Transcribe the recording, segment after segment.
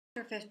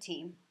Chapter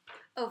 15.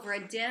 Over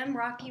a dim,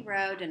 rocky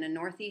road in a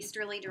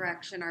northeasterly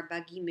direction, our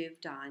buggy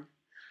moved on.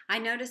 I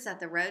noticed that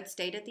the road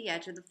stayed at the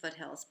edge of the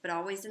foothills, but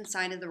always in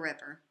sight of the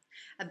river.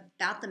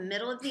 About the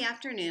middle of the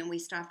afternoon, we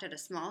stopped at a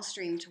small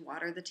stream to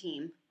water the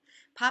team.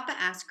 Papa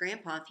asked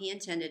Grandpa if he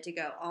intended to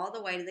go all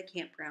the way to the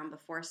campground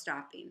before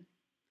stopping.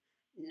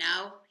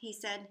 No, he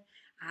said.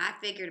 I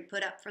figure to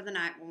put up for the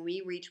night when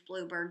we reach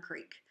Bluebird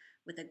Creek.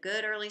 With a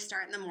good early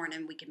start in the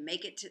morning, we can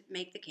make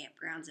the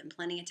campgrounds in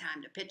plenty of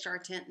time to pitch our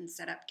tent and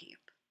set up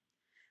camp.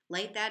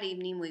 Late that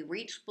evening, we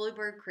reached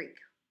Bluebird Creek.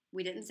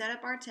 We didn't set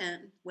up our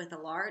tent. With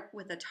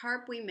a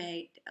tarp, we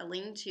made a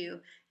lean-to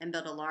and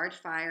built a large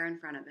fire in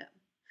front of it.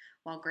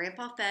 While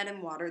Grandpa fed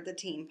and watered the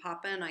team,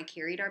 Papa and I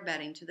carried our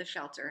bedding to the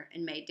shelter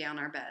and made down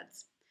our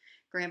beds.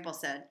 Grandpa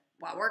said,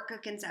 "While we're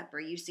cooking supper,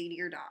 you see to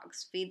your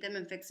dogs. Feed them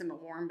and fix them a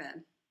warm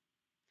bed."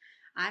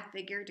 I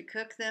figured to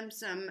cook them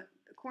some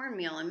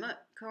cornmeal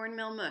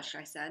mush,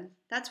 I said.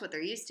 That's what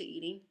they're used to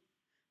eating.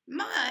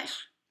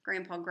 Mush?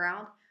 Grandpa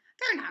growled.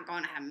 They're not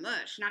going to have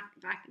mush, not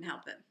if I can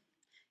help it.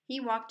 He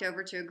walked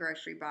over to a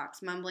grocery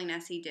box, mumbling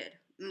as he did.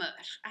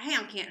 Mush. A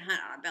hound can't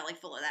hunt on a belly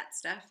full of that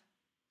stuff.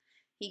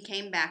 He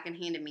came back and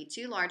handed me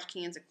 2 large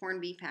cans of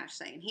corned beef hash,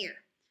 saying,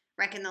 "Here,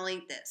 reckon they'll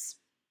eat this."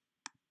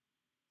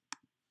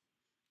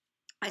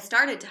 I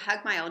started to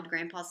hug my old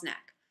grandpa's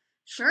neck.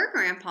 "Sure,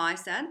 Grandpa," I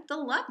said.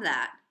 "They'll love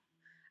that."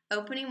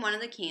 Opening one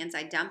of the cans,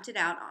 I dumped it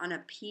out on a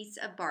piece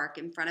of bark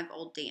in front of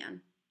old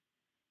Dan.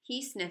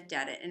 He sniffed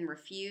at it and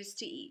refused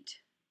to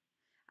eat.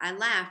 I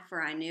laughed,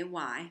 for I knew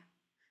why.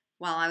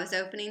 While I was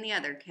opening the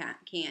other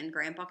can,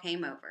 Grandpa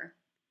came over.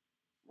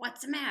 "What's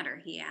the matter?"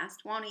 he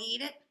asked. "Want to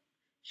eat it?"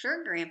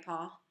 "Sure,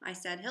 Grandpa," I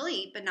said. "He'll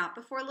eat, but not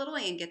before little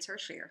Ann gets her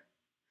share."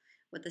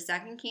 With the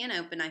second can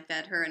open, I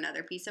fed her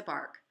another piece of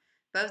bark.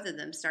 Both of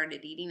them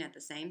started eating at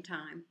the same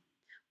time.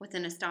 With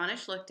an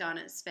astonished look on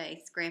his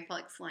face, Grandpa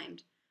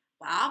exclaimed,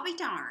 "Well, I'll be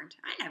darned.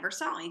 I never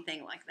saw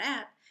anything like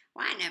that.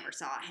 Why, I never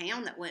saw a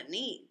hound that wouldn't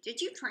eat. Did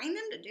you train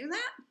them to do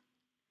that?"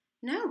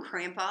 "No,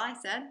 Grandpa," I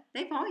said.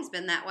 "They've always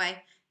been that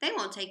way. They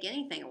won't take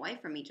anything away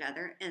from each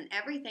other, and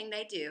everything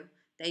they do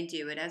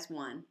it as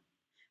one."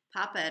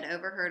 Papa had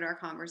overheard our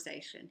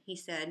conversation. He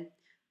said,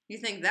 "You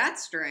think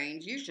that's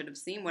strange? You should have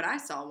seen what I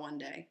saw one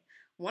day.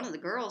 One of the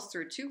girls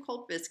threw 2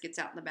 cold biscuits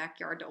out in the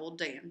backyard to old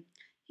Dan.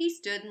 He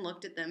stood and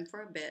looked at them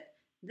for a bit.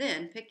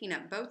 Then, picking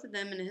up both of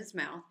them in his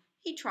mouth,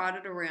 he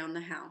trotted around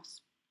the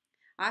house.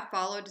 I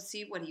followed to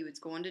see what he was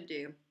going to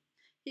do.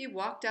 He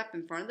walked up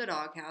in front of the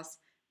doghouse,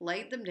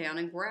 laid them down,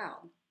 and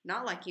growled.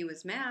 Not like he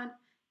was mad.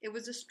 It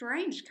was a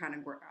strange kind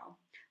of growl.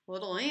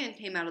 Little Ann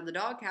came out of the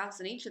doghouse,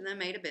 and each of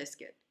them ate a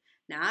biscuit.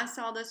 Now, I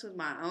saw this with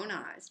my own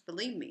eyes.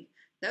 Believe me,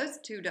 those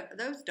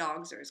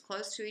dogs are as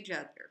close to each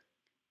other.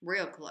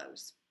 Real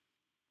close."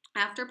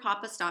 After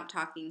Papa stopped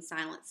talking,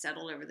 silence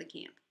settled over the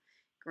camp.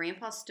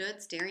 Grandpa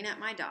stood staring at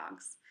my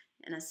dogs.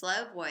 In a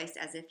slow voice,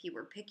 as if he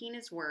were picking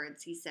his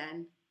words, he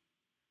said,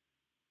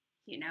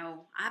 "You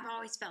know, I've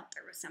always felt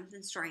there was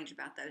something strange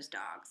about those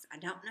dogs. I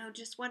don't know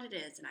just what it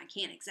is, and I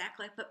can't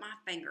exactly put my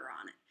finger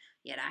on it,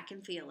 yet I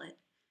can feel it.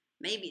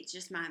 Maybe it's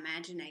just my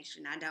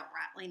imagination. I don't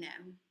rightly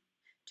know."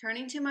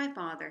 Turning to my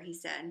father, he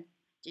said,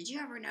 "Did you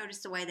ever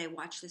notice the way they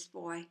watch this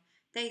boy?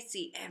 They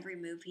see every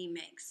move he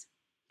makes."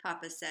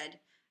 Papa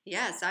said,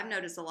 "Yes, I've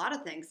noticed a lot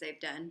of things they've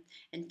done.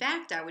 In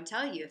fact, I would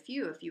tell you a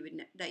few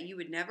that you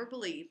would never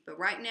believe, but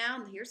right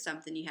now, here's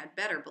something you had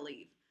better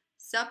believe.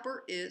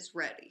 Supper is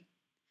ready."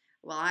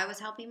 While I was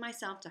helping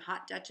myself to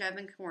hot Dutch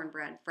oven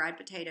cornbread, fried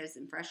potatoes,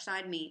 and fresh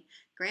side meat,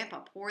 Grandpa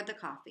poured the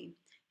coffee.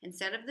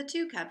 Instead of the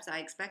 2 cups I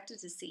expected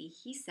to see,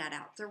 he set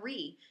out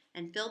 3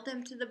 and filled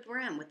them to the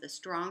brim with the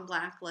strong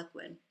black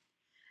liquid.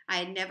 I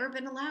had never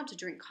been allowed to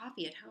drink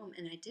coffee at home,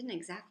 and I didn't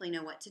exactly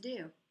know what to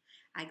do.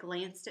 I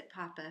glanced at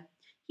Papa.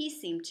 He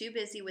seemed too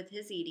busy with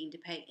his eating to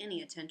pay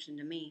any attention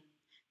to me.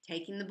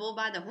 Taking the bull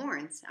by the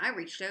horns, I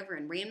reached over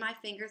and ran my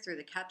finger through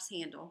the cup's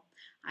handle.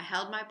 I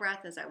held my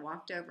breath as I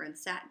walked over and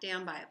sat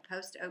down by a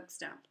post oak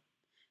stump.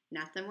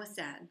 Nothing was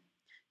said.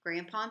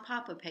 Grandpa and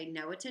Papa paid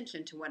no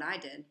attention to what I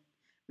did.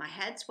 My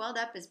head swelled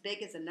up as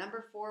big as a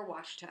number 4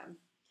 wash tub.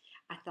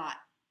 I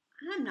thought,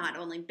 I'm not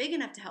only big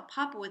enough to help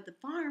Papa with the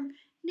farm,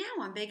 now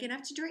I'm big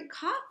enough to drink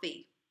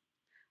coffee.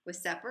 With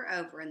supper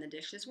over and the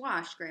dishes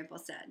washed, Grandpa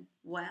said,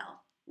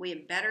 "Well, we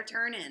had better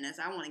turn in, as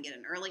I want to get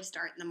an early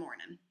start in the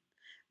morning."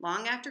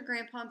 Long after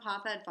Grandpa and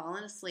Papa had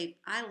fallen asleep,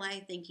 I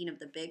lay thinking of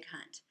the big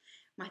hunt.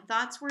 My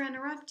thoughts were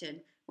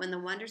interrupted when the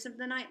wonders of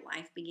the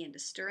nightlife began to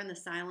stir in the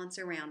silence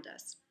around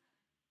us.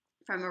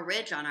 From a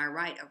ridge on our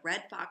right, a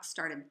red fox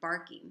started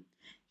barking.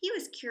 He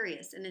was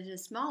curious and in a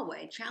small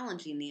way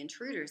challenging the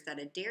intruders that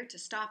had dared to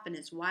stop in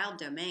his wild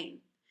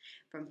domain.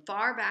 From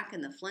far back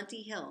in the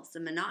flinty hills, the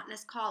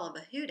monotonous call of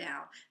a hoot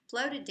owl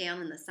floated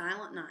down in the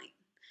silent night.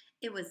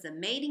 It was the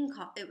mating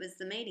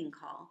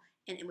call,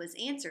 and it was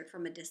answered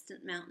from a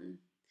distant mountain.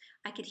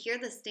 I could hear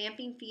the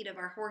stamping feet of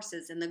our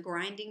horses and the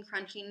grinding,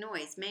 crunching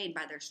noise made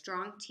by their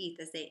strong teeth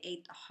as they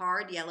ate the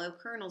hard, yellow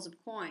kernels of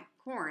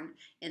corn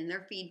in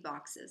their feed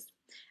boxes.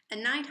 A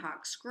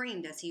nighthawk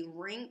screamed as he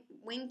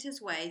winged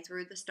his way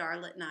through the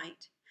starlit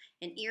night.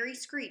 An eerie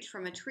screech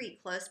from a tree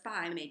close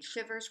by made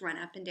shivers run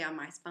up and down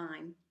my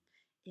spine.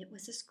 It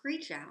was a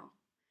screech owl.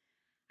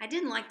 I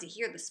didn't like to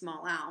hear the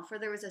small owl, for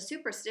there was a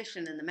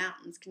superstition in the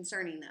mountains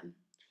concerning them.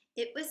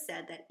 It was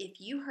said that if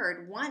you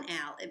heard one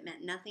owl, it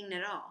meant nothing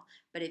at all,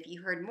 but if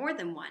you heard more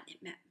than one,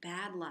 it meant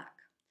bad luck.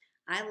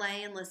 I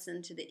lay and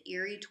listened to the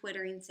eerie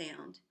twittering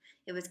sound.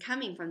 It was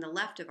coming from the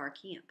left of our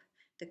camp.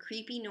 The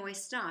creepy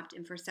noise stopped,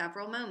 and for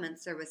several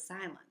moments there was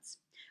silence.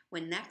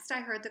 When next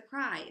I heard the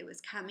cry, it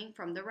was coming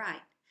from the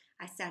right.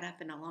 I sat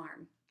up in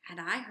alarm. Had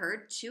I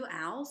heard two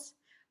owls?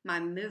 My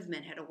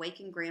movement had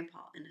awakened Grandpa.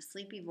 In a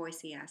sleepy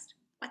voice he asked,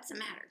 "What's the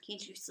matter?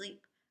 Can't you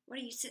sleep? What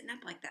are you sitting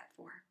up like that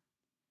for?"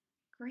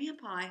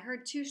 "Grandpa, I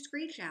heard two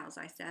screech owls,"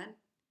 I said.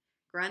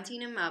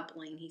 Grunting and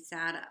mumbling, he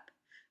sat up.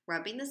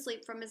 Rubbing the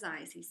sleep from his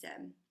eyes, he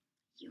said,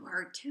 "You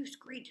heard two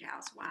screech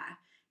owls? Why,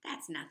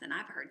 that's nothing.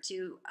 I've heard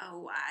two.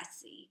 Oh, I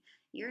see.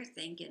 You're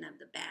thinking of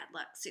the bad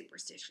luck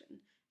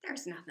superstition.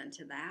 There's nothing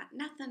to that.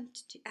 Nothing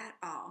at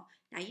all.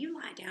 Now you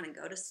lie down and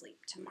go to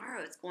sleep.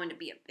 Tomorrow is going to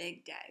be a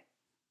big day."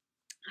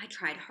 I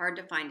tried hard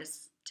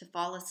to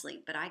fall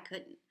asleep, but I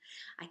couldn't.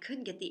 I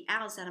couldn't get the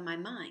owls out of my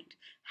mind.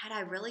 Had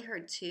I really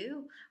heard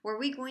two? Were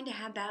we going to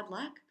have bad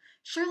luck?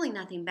 Surely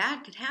nothing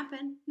bad could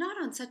happen,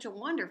 not on such a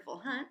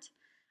wonderful hunt.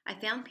 I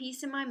found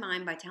peace in my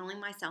mind by telling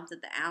myself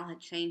that the owl had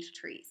changed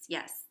trees.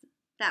 Yes,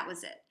 that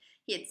was it.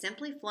 He had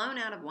simply flown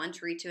out of one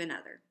tree to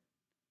another.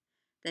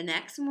 The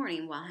next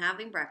morning, while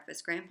having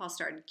breakfast, Grandpa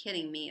started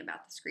kidding me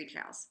about the screech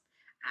owls.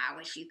 "I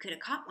wish you could have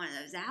caught one of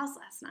those owls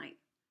last night,"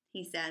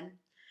 he said.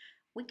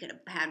 "We could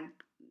have had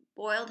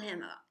boiled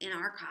him in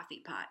our coffee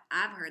pot.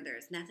 I've heard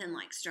there's nothing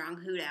like strong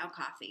hoot owl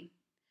coffee."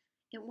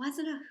 "It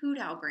wasn't a hoot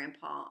owl,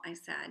 Grandpa," I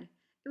said.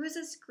 "It was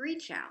a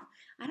screech owl.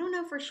 I don't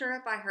know for sure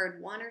if I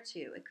heard one or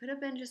two. It could have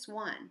been just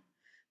one."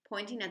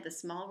 Pointing at the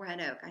small red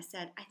oak, I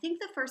said, "I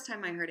think the first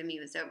time I heard him he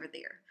was over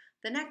there.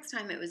 The next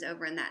time it was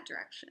over in that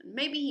direction.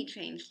 Maybe he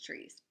changed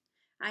trees."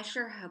 "I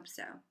sure hope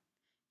so."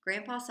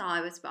 Grandpa saw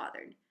I was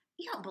bothered.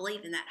 "You don't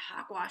believe in that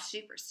hogwash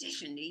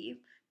superstition, do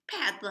you?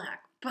 Bad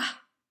luck.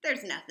 Bah!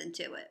 There's nothing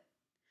to it."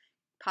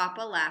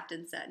 Papa laughed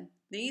and said,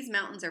 "These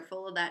mountains are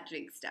full of that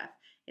jig stuff.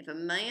 If a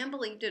man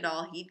believed it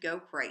all, he'd go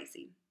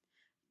crazy."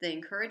 The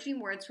encouraging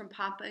words from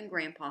Papa and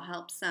Grandpa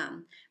helped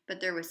some, but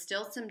there was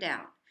still some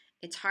doubt.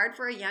 It's hard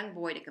for a young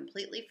boy to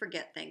completely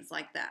forget things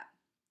like that.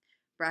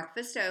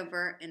 Breakfast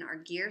over and our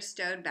gear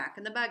stowed back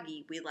in the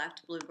buggy, we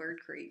left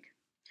Bluebird Creek.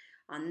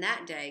 On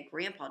that day,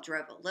 Grandpa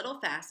drove a little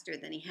faster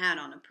than he had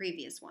on a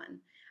previous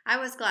one. I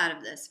was glad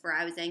of this, for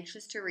I was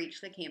anxious to reach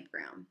the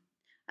campground.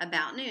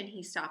 About noon,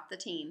 he stopped the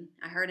team.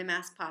 I heard him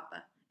ask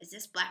Papa, "Is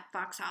this Black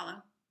Fox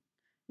Hollow?"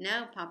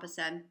 "No," Papa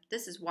said.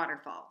 "This is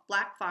Waterfall.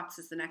 Black Fox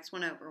is the next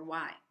one over.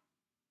 Why?"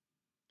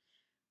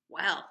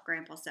 "Well,"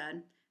 Grandpa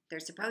said,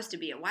 "there's supposed to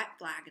be a white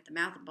flag at the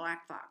mouth of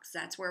Black Fox.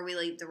 That's where we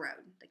leave the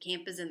road. The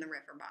camp is in the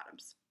river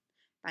bottoms."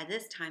 By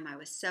this time, I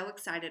was so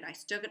excited I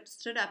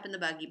stood up in the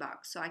buggy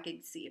box so I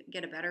could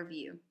get a better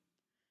view.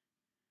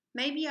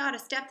 "Maybe you ought to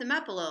step them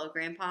up a little,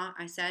 Grandpa,"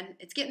 I said.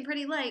 "It's getting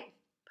pretty late."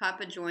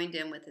 Papa joined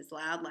in with his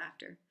loud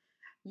laughter.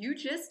 "You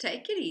just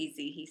take it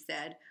easy," he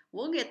said.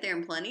 "We'll get there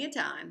in plenty of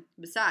time.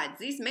 Besides,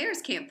 these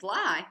mares can't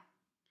fly."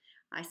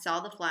 I saw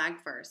the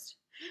flag first.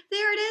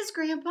 "There it is,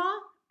 Grandpa!"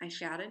 I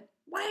shouted.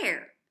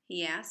 "Where?"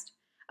 he asked.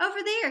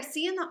 "Over there,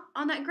 see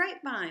on that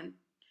grapevine."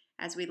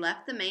 As we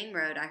left the main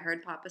road, I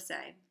heard Papa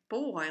say,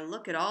 "Boy,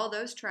 look at all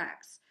those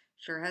tracks.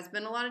 Sure has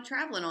been a lot of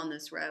traveling on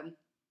this road."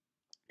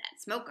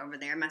 "That smoke over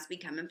there must be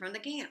coming from the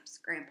camps,"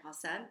 Grandpa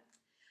said.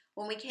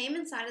 When we came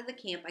inside of the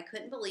camp, I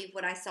couldn't believe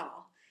what I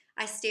saw.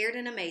 I stared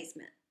in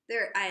amazement.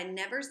 I had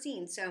never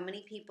seen so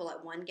many people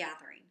at one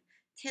gathering.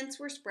 Tents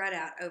were spread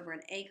out over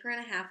an acre and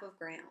a half of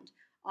ground,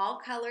 all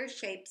colors,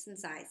 shapes, and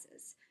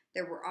sizes.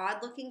 There were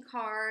odd-looking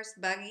cars,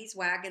 buggies,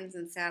 wagons,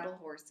 and saddle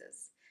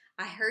horses.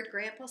 I heard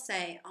Grandpa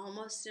say,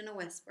 almost in a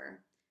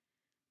whisper,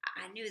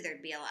 "I knew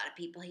there'd be a lot of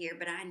people here,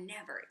 but I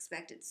never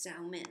expected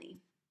so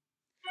many."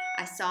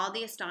 I saw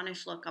the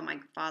astonished look on my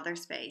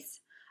father's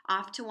face.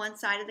 Off to one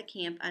side of the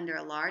camp, under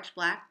a large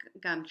black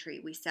gum tree,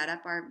 we set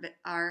up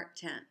our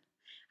tent.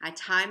 I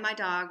tied my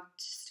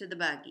dogs to the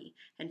buggy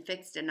and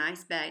fixed a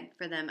nice bed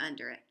for them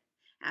under it.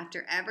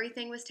 After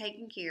everything was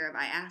taken care of,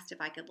 I asked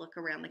if I could look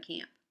around the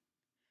camp.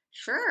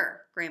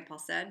 "Sure," Grandpa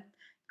said.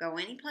 "Go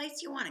any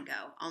place you want to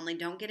go, only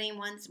don't get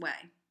anyone's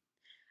way."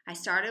 I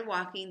started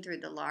walking through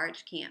the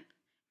large camp.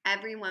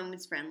 Everyone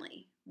was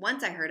friendly.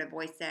 Once I heard a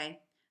voice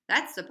say,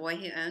 "That's the boy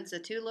who owns the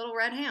two little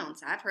red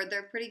hounds. I've heard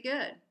they're pretty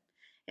good."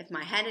 If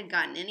my head had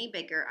gotten any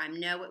bigger, I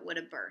know it would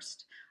have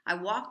burst. I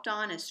walked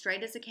on as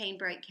straight as a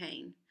canebrake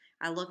cane.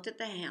 I looked at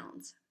the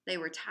hounds. They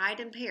were tied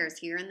in pairs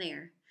here and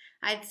there.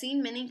 I had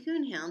seen many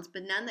coonhounds,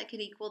 but none that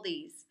could equal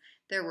these.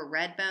 There were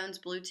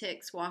redbones, blue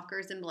ticks,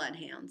 walkers, and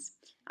bloodhounds.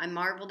 I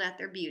marveled at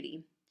their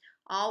beauty.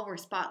 All were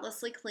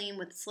spotlessly clean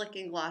with slick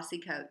and glossy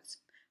coats.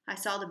 I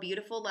saw the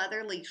beautiful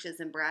leather leashes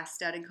and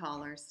brass-studded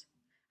collars.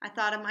 I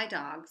thought of my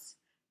dogs.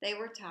 They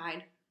were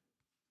tied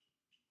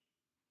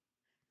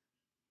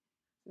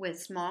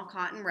with small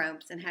cotton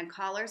ropes and had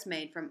collars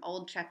made from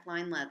old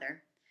check-line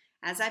leather.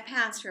 As I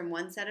passed from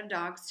one set of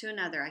dogs to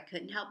another, I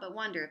couldn't help but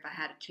wonder if I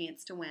had a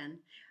chance to win.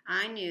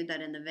 I knew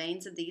that in the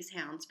veins of these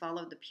hounds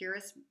followed the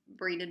purest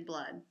breeded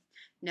blood.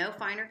 No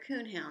finer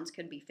coonhounds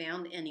could be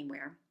found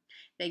anywhere.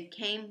 They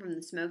came from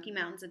the Smoky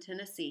Mountains of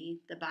Tennessee,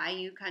 the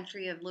bayou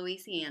country of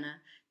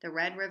Louisiana, the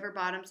Red River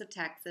bottoms of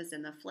Texas,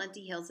 and the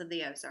flinty hills of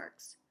the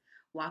Ozarks.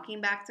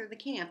 Walking back through the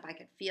camp, I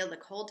could feel the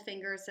cold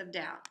fingers of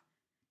doubt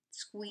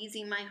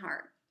squeezing my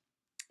heart.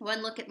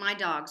 One look at my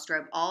dogs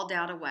drove all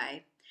doubt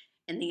away.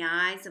 In the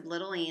eyes of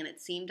little Ann,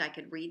 it seemed I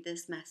could read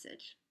this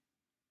message.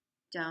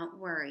 Don't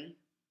worry.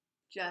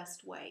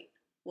 Just wait.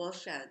 We'll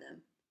show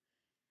them.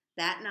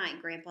 That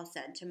night, Grandpa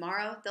said,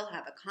 tomorrow they'll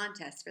have a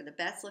contest for the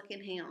best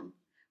looking hound.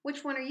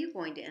 Which one are you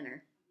going to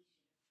enter?